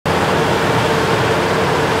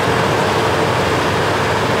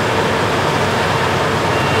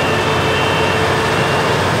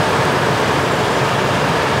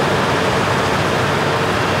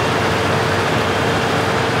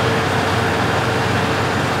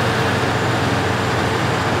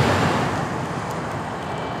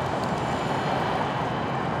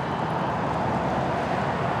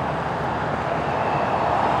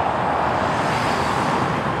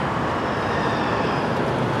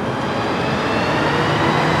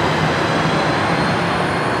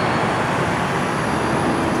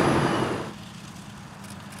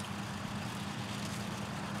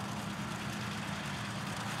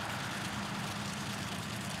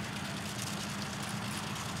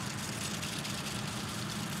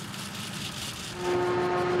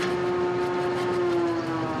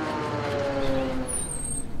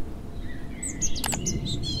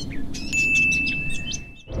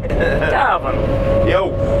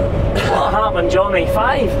Johnny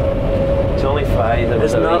 5. Johnny 5.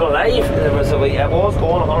 Is not alive. There was a wee, it was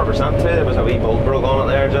going 100% too. There was a wee bolt broke on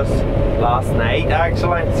it there just last night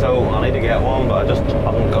actually. So I need to get one, but I just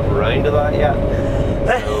haven't got around to that yet.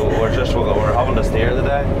 So we're having to steer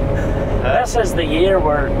today. This is the year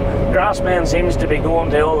where GRASSMEN seems to be going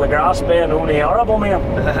to all the GRASSMEN, only horrible man.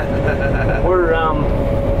 We're out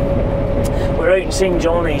and seeing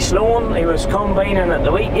Johnny Sloan. He was combining at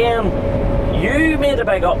the weekend. You made a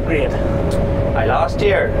big upgrade. Last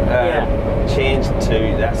year changed to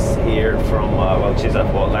this here from well, she's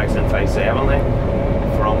at what, Lexington 570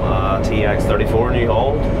 from TX34 New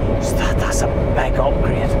Holland. So that's a big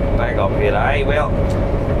upgrade. Big upgrade, aye. Well,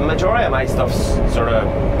 the majority of my stuff's sort of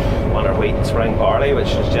winter wheat and spring barley, which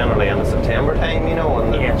is generally in the September time, you know,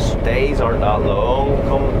 and the days aren't that long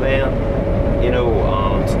come then, you know,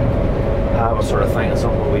 and I was sort of thinking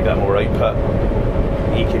something a wee bit more output.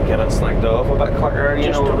 You could get it snagged off a bit quicker, you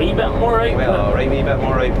know. Just a wee bit more output? Well, a wee bit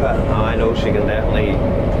more output. I know she can definitely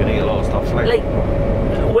get a lot of stuff like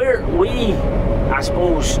we, I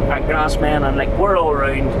suppose, at GRASSMEN, and like we're all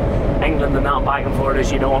around England and that back and forth,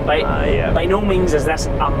 as you know, and by no means is this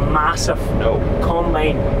a massive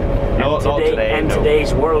combine in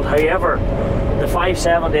today's world. However, the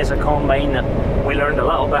 570 is a combine that we learned a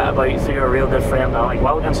little bit about through a real good friend, Alec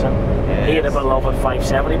Wilkinson. Yes. He had a beloved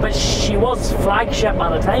 570, but she was flagship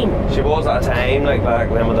at a time. She was at a time, like back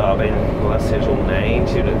when would that have been? Well, this is 09,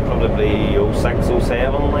 she would have probably 06,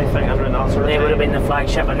 07, I think, around that sort of They time. would have been the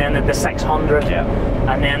flagship, and then the 600,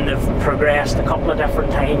 and then they've progressed a couple of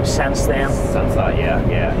different times since then. Since that,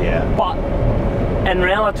 yeah. But in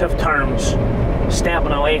relative terms,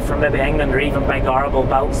 stepping away from maybe England or even big arable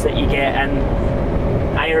belts that you get in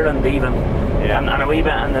Ireland even, and a wee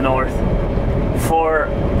bit in the north, for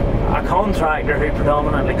a contractor who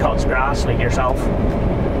predominantly cuts grass like yourself,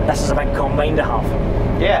 this is a big combine to have.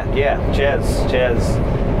 Cheers.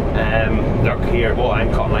 Look here, what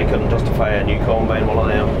I'm cutting, I couldn't justify a new combine, one of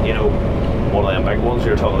them, you know, one of them big ones.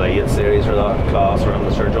 You're talking the 8 series or that class, or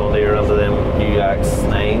the Sir John Deere into them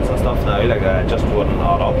UX9s and stuff now, like it just wouldn't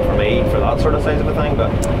add up for me for that sort of size of a thing.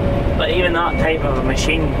 But even that type of a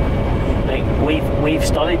machine, like we've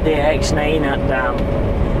studied the X9 at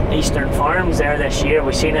Eastern Farms there this year.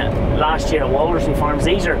 We've seen it last year at Waldersley Farms.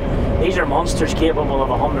 These are monsters capable of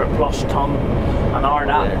 100+ ton an hour.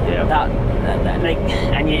 Like,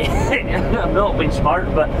 and you, I'm not being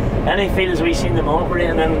smart, but any fields we've seen them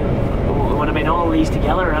operating in would have been all these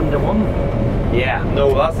together under one. Yeah,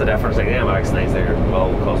 no, that's the difference. Like the MX9s there,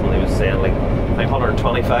 well, Cousin, he was saying like I think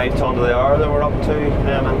 125 ton to the hour they were up to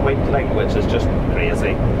in weight, like, which is just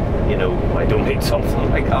crazy. You know, I don't need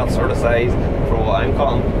something like that sort of size for what I'm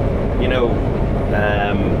cutting, you know.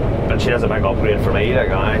 But she has a big upgrade for me,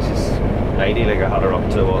 like she's 90, like I had her up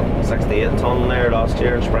to what, 68 ton there last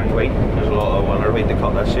year in spring wheat. There's a lot of winter wheat to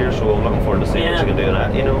cut this year, so I'm looking forward to seeing what she can do in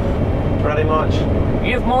that, you know, pretty much.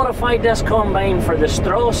 You've modified this combine for the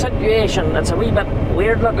straw situation. It's a wee bit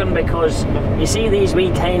weird looking because you see these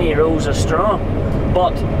wee tiny rows of straw,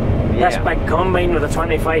 but this big combine with a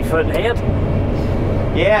 25-foot head.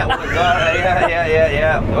 Yeah, well,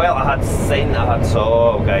 I had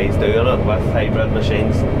saw guys doing it with hybrid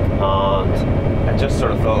machines, and I just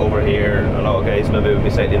sort of thought over here a lot of guys maybe would be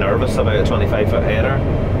slightly nervous about a 25-foot header.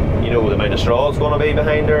 You know, the amount of straw is going to be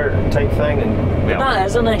behind her type thing, and well, that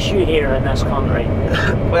is an issue here in this country.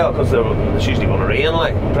 Well, because it's usually going to rain,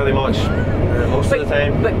 like, pretty much most of the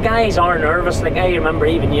time. But guys are nervous. Like, I remember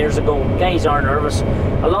even years ago, guys are nervous.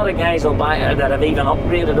 A lot of guys will buy that have even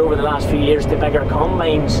upgraded over the last few years to bigger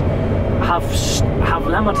combines have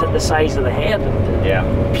limited the size of the head.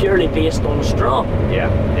 Purely based on straw.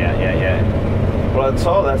 Well, I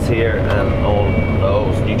saw this here on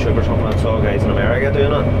YouTube or something. I saw guys in America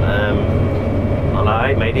doing it, and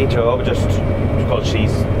my day job, just because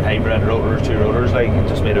she's hybrid rotors, 2 rotors, like,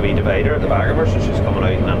 just made a wee divider at the back of her, so she's coming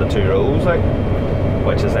out into 2 rows, like,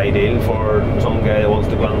 which is ideal for some guy that wants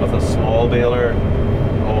to go in with a small baler,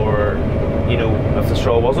 or, you know, if the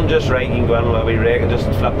straw wasn't just right, you can go in with a wee rake and just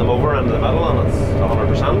flip them over into the middle, and it's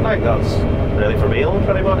 100%, like, that's ready for baling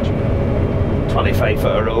pretty much.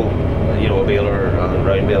 25-foot a row, you know, a baler, a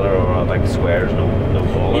round baler, or a big squares, no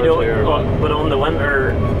ball. You know, but on the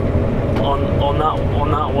winter, on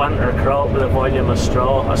that winter crop with a volume of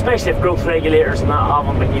straw, especially if growth regulators and that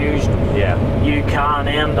haven't been used, you can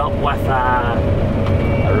end up with a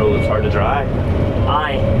row that's hard to dry.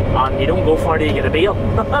 Aye, and you don't go far till you get a bale.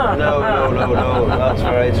 No, that's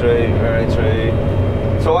very true.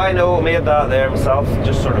 So I made that there myself,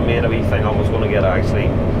 just sort of made a wee thing I was going to get actually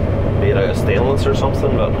made out of stainless or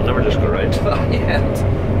something, but I never just got around to that yet.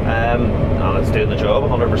 And it's doing the job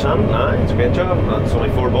 100%. It's a great job. It's only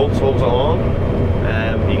 4 bolts holds it on.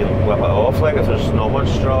 You can whip it off, like if there's not much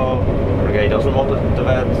straw or a guy doesn't want it to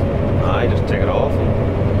vet, just take it off.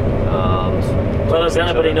 Well, has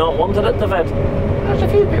anybody not wanted it to vet? There's a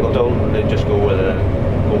few people don't. They just go with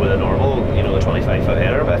a normal, the 25-foot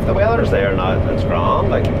header. But if the weather's there now, it's grand.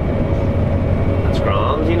 Like it's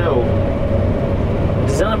grand,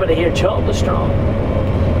 Does anybody here chop the straw?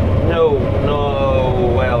 No.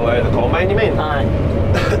 Well, out of the combine, you mean? Aye.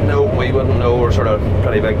 No, we wouldn't know. We're sort of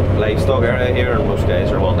pretty big livestock area here, and most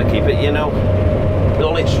guys are wanting to keep it, The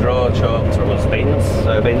only straw chopped was beans.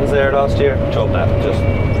 Beans there last year. Chopped that. Just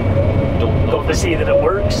don't know. Got to see that it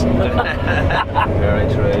works. Very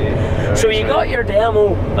true. So you got your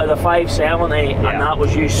demo of the 570, and that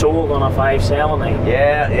was you sold on a 570.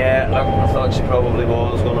 Yeah. Look, I thought she probably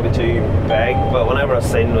was going to be too big, but whenever I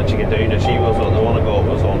seen what she could do, she was the one I got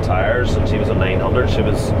was on tyres, and she was a 900. She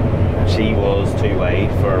was too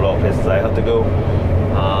wide for a lot of places I had to go,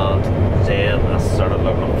 and then I started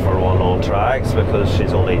looking for one on tracks because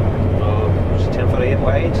she's only 10'8"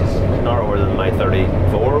 wide. She's narrower than my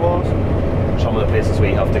 34 was. Some of the places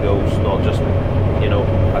we have to go is not just,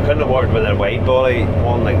 I couldn't have worked with a wide body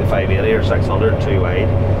one like the 580 or 600 too wide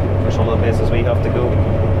for some of the places we have to go.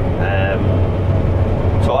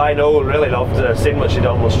 So I really loved seeing what she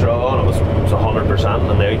done with straw, and it was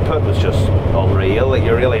 100%, and the output was just unreal. Like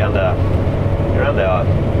you're into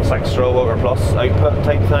a 6 straw walker plus output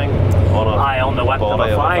type thing on the width of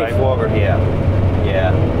a 5 walker. Yeah.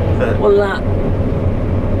 Well,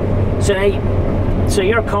 so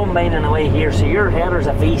you're combining away here. So your header's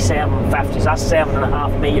a V750. So that's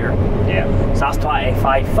 7.5 metre. Yeah. So that's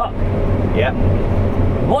 25 foot. Yeah.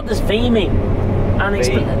 What does V mean? And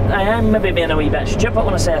I am maybe being a wee bit stupid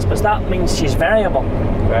when I say this, but that means she's variable.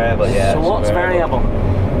 Variable, yeah. So what's variable?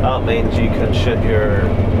 That means you can shoot your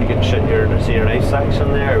knife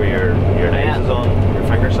section there, where your knife is on, your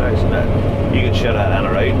finger section. You can shoot it in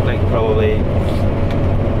or out, like probably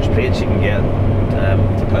there's plates you can get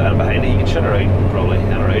to put in behind it. You can shoot it around probably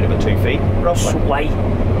in or out about 2 feet, roughly. Why?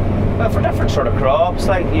 Well, for different sort of crops,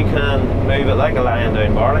 like you can move it like a lying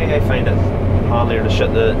down barley. I find it handier to shoot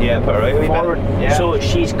put it out a wee forward. bit. Yeah. So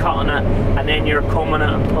she's cutting it, and then you're combing it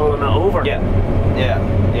and pulling it over. Yeah.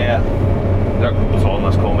 Look, it was on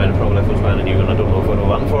this combine probably if it was buying a new one. I don't know if it would have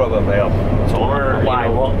went for it, but it's on her. Why?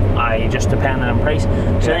 Well, just depending on price.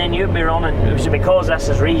 So then you'd be running, because this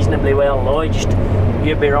is reasonably well lodged,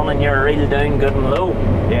 you'd be running your reel down good and low.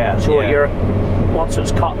 Yeah. So once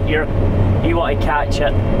it's cut, you want to catch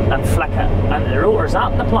it and flick it into the rotor. Is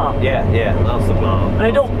that the plan? Yeah, that's the plan.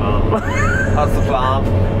 That's the plan.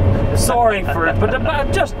 Sorry for it, but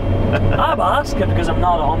I'm asking because I'm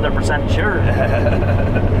not 100% sure.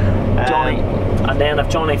 Johnny, and then if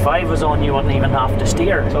Johnny 5 was on, you wouldn't even have to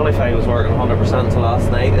steer. Johnny 5 was working 100% till last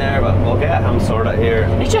night there, but we'll get him sorted here.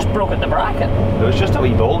 He's just broken the bracket. There was just a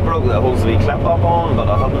wee bolt broke that holds the wee clip up on, but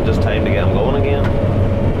I haven't just time to get him going again.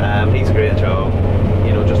 He's a great job.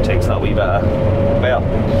 Just takes that wee bit of,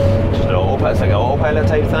 just it's like an autopilot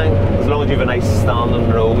type thing. As long as you have a nice standing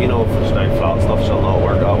row, if it's down flat stuff, she'll not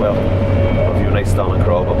work that well. But if you have a nice standing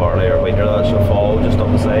crop of barley or wheat, that she'll fall just up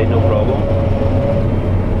the side, no problem.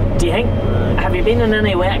 Do you think, have you been in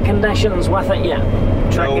any wet conditions with it yet?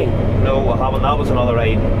 Tricky? No, I haven't. That was another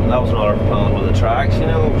plan with the tracks,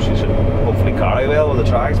 She should hopefully carry well with the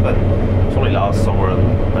tracks, but it's only last summer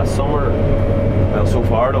and this summer. Well, so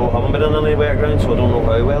far though, I haven't been in any wet ground, so I don't know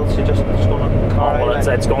how well she's just going to carry. Well,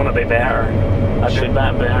 it's going to be better. A good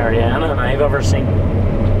bit better, than I've ever seen.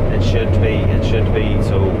 It should be,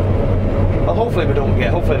 so... Well, hopefully I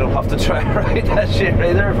don't have to try it right this year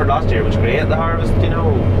either. For last year it was great, the harvest, it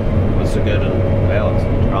was so good, and well, it's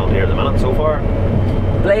around here at the minute so far.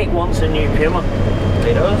 Blake wants a new Puma.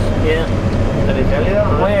 He does? Yeah. Did he tell you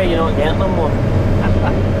that? Why are you not getting them one?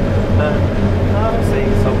 Let's see,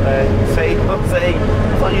 someday. Let's see.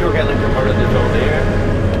 I thought you were getting converted to John Deere.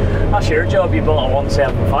 That's your job, you bought a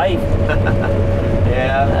 175.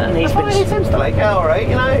 Yeah. And he seems to like it alright,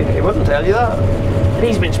 he wouldn't tell you that.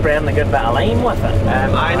 He's been spreading a good bit of lime with it.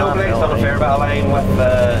 I know Blake's done a fair bit of lime with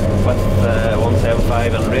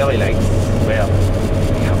 175 and really likes, he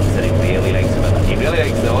hasn't said he really likes it. He really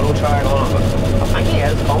likes the auto track on it, but I think he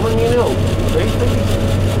is coming, Do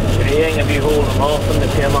you think if you hold him off in the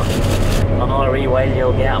Puma another wee while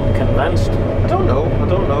you'll get him convinced? I don't know.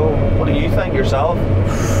 What do you think yourself?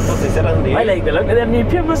 What's he said on the I like the look of them new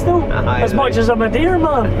Pumas though. As much as I'm a Deere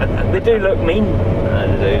man. They do look mean.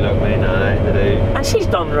 They do look mean, they do. And she's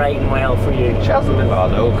done riding well for you. She hasn't been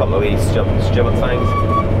bad, no. A couple of wee stupid things.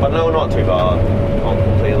 But no, not too bad. Not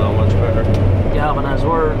complaining that much. Gavin, is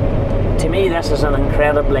to me this is an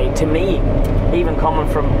incredibly, to me, even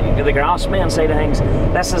coming from the GRASSMEN side of things,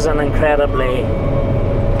 this is an incredibly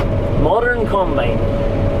modern combine.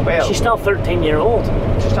 Well, she's still 13-year-old.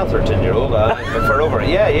 She's still 13-year-old, but for Rover,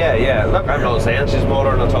 yeah. Look, I'm not saying she's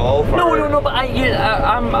modern at all. No, but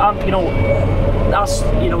I'm, you know, that's,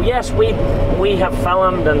 you know, yes, we have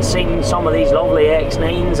filmed and seen some of these lovely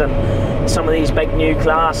X9s and some of these big new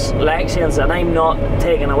class Lexians, and I'm not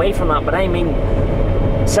taking away from that, but I mean,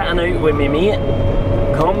 sitting out with me mate,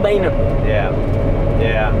 combining. Yeah.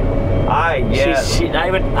 I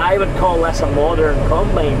would call this a modern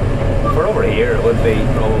combine. For over here, it would be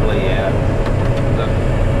probably,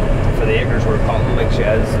 for the acres we're cutting, like she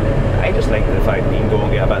is. I just like the fact that you can go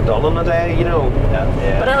and get a bit done in a day, you know.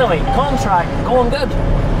 Yeah. But anyway, contract going good.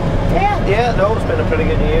 Yeah, no, it's been a pretty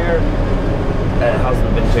good year. It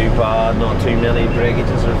hasn't been too bad, not too many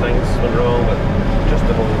breakages or things went wrong, but just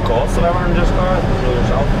the whole cost of everything just got it, you know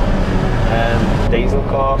yourself. Diesel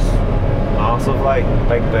costs, massive, like,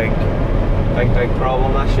 big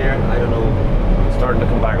problem this year. I don't know, starting to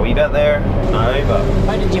come back a wee bit there now, but...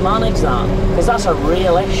 How did you manage that? Because that's a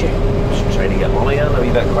real issue. Just trying to get money in a wee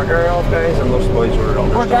bit quicker off guys, and most boys were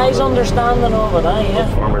understanding. Were guys understanding of it, yeah?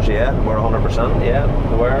 Most farmers, yeah, were 100%, yeah,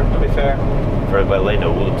 they were, to be fair. For, well, they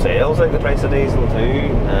know themselves, like the price of diesel too.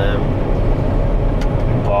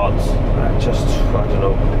 But just, I don't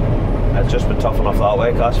know, it's just been tough enough that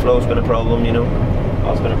way. Cash flow's been a problem, you know.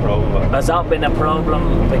 That's been a problem. But has that been a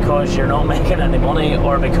problem because you're not making any money,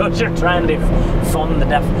 or because you're trying to fund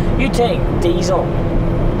the you take diesel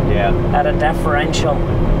at a differential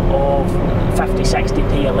of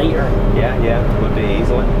 50-60p a litre. Yeah, it would be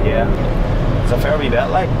easily, it's a fair wee bit,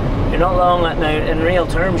 like. You're not long at, now in real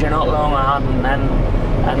terms, you're not long at adding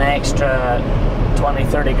in an extra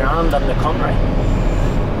 20-30 grand in the country.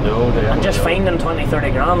 No, and just finding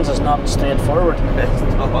 20-30 grand is not straightforward. It's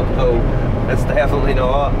not, no, it's definitely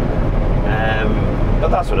not. But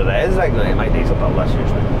that's what it is, like my diesel bill this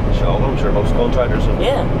year's been shocking. I'm sure most contractors are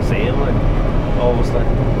the same, like, obviously.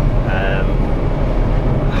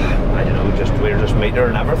 I don't know, we're just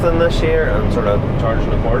metering everything this year and sort of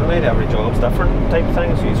charging accordingly. Every job's different type of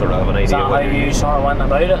thing, so you sort of have an idea. Is that how you sort of went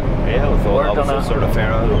about it? Yeah, I thought that was sort of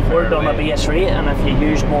fair. Worked on a base rate, and if you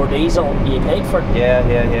used more diesel, you paid for it. Yeah,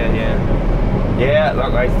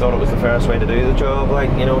 look, I thought it was the fairest way to do the job, like,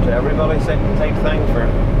 you know, to everybody type thing. For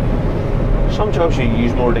some jobs you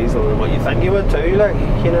use more diesel than what you think you would too, like,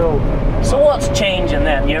 you know. So what's changing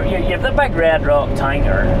then? You have the big red rock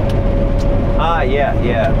tanker.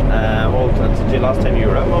 Well, since the last time you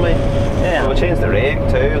were out with me. Yeah. So we changed the rake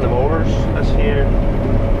too, and the motors this year.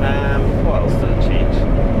 What else did it change?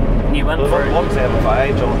 You went for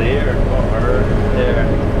 175 John Deere. There.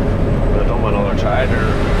 I've done one other tractor.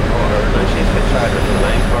 Now she's been tractor for the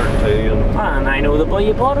 9 part too. And I know the boy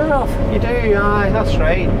you bought her off. You do, aye, that's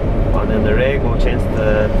right. And then the rake, we'll change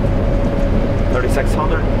the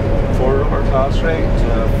 3600 4-rotor class rate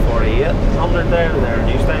to 4800 there. Their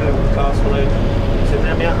new style class will out. Seen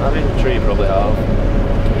them yet? I mean, I'm sure you probably have.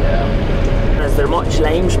 Yeah. Is there much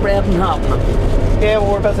lime spreading happening? Yeah,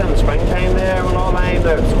 well, we're busy in the springtime there with all lime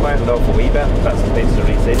now. It's quieted off a wee bit. Bits and pieces of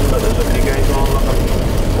reseeding, but there's a few guys on looking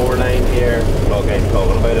for lime here. A lot of guys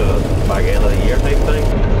talking about it at the back end of the year type thing.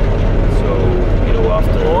 So, you know,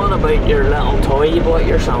 after... What about your little toy you bought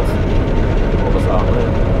yourself? What was that,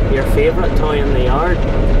 man? Your favourite toy in the yard?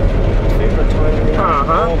 Favourite toy in the yard?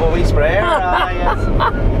 Oh, but we sprayer, yes.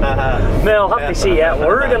 Well, I'll have to see you at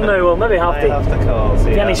Oregon now. We'll maybe have to... I have to call,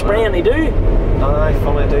 see. Any spraying to do? Aye,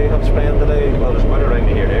 funny do have spraying to do. Well, there's quite around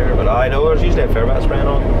me here there, but I know there's usually a fair bit of spraying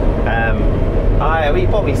on. We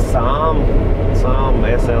bought me Sam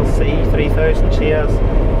SLC 3000 she has.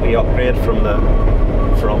 We upgrade from the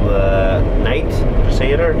Knight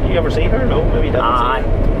Crusader. You ever see her? No, maybe you didn't see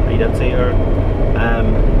her. You didn't see her.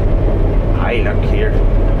 Look here.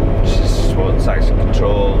 She's section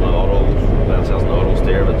control and auto. Well, she has an auto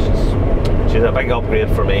steer, but she's a big upgrade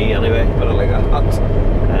for me anyway. But I like that.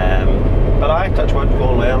 But I touch wood,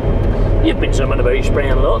 going well. You've been swimming about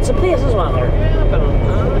spraying lots of places, haven't you? Yeah, but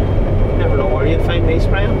never know where you'd find me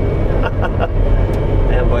spraying.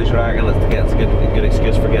 Them boys reckon it's a good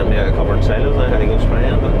excuse for getting me out of covered silos now, how to go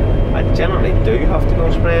spraying, but I generally do have to go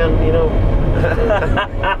spraying, you know.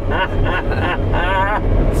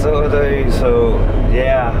 So I do, so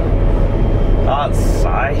yeah. It's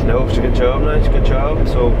a good job now, it's a good job.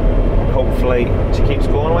 So hopefully she keeps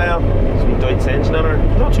going well. Some Deutz engine in her.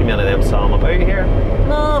 Not too many of them Sam about here.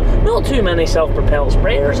 No, not too many self-propelled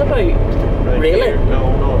sprayers about. Right really? Here.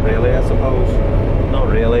 No, not really, I suppose. Not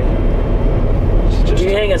really. She's just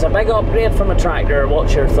you think it's a big upgrade from a tractor, or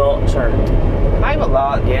what's your thoughts? Or I have a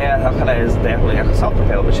lot, yeah, that is definitely. A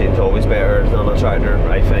self-propelled machine's always better than a tractor,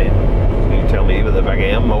 I find. You tell me with the big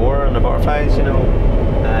M mower and the butterflies, you know.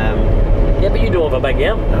 Yeah, but you don't have a big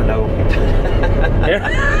M. I know.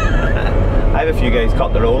 I have a few guys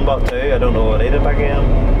cut their own butt too. I don't know what I did big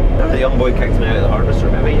M. The young boy kicks me out of the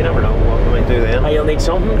harvester, maybe. You never know what we might do then. You'll need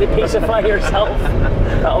something to pacify yourself.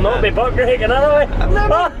 That'll not be butt breaking anyway.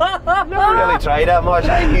 Never really tried that much.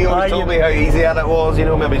 You always told me how easy that it was. You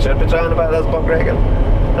know, maybe should be trying about this butt breaking.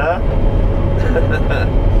 Huh?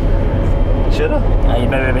 Should I? You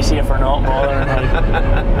maybe be safer not bothering.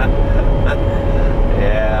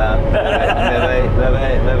 Yeah.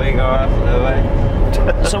 Maybe, Garth.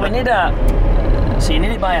 Maybe. So we need a. So you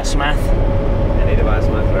need to buy a smith. I need to buy a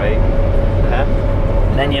smith, right? Huh?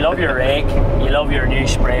 Then you love your rake, you love your new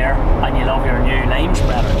sprayer, and you love your new lime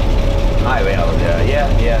spreader. Aye, well,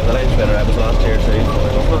 yeah. The lime spreader I was last year too.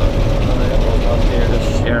 Last year,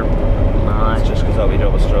 this year. Nah. It's just because I'll be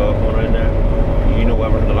double straw going around there. You know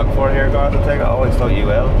everything to look for here, Garth. I think I always thought you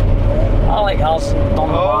will. Alec has done the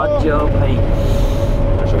hard job. Hey.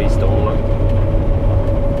 There's a wee stone, look.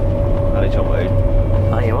 How did he jump out?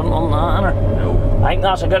 You wouldn't want that, innit? No. I think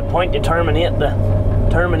that's a good point to terminate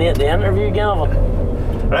the interview, Gavin.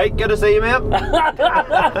 Right, good to see you, mate. We'll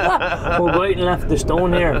go out and lift the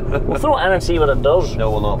stone here. We'll throw it in and see what it does.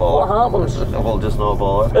 No, we'll not bother. What happens? We'll just not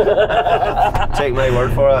bother. Take my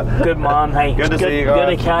word for it. Good man, hey. Good to see you, guys.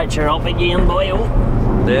 Good to catch her up again, boy.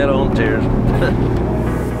 Dead on, cheers.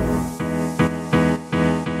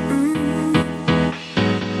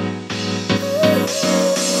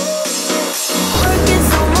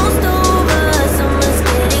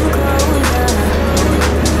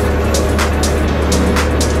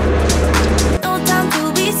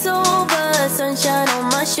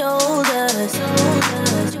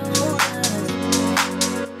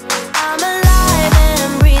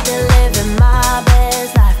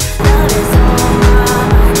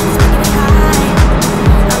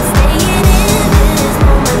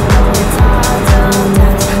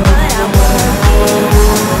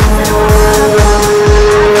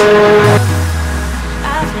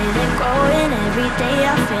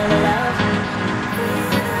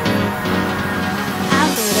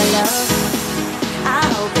 I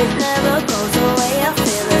hope it never goes away.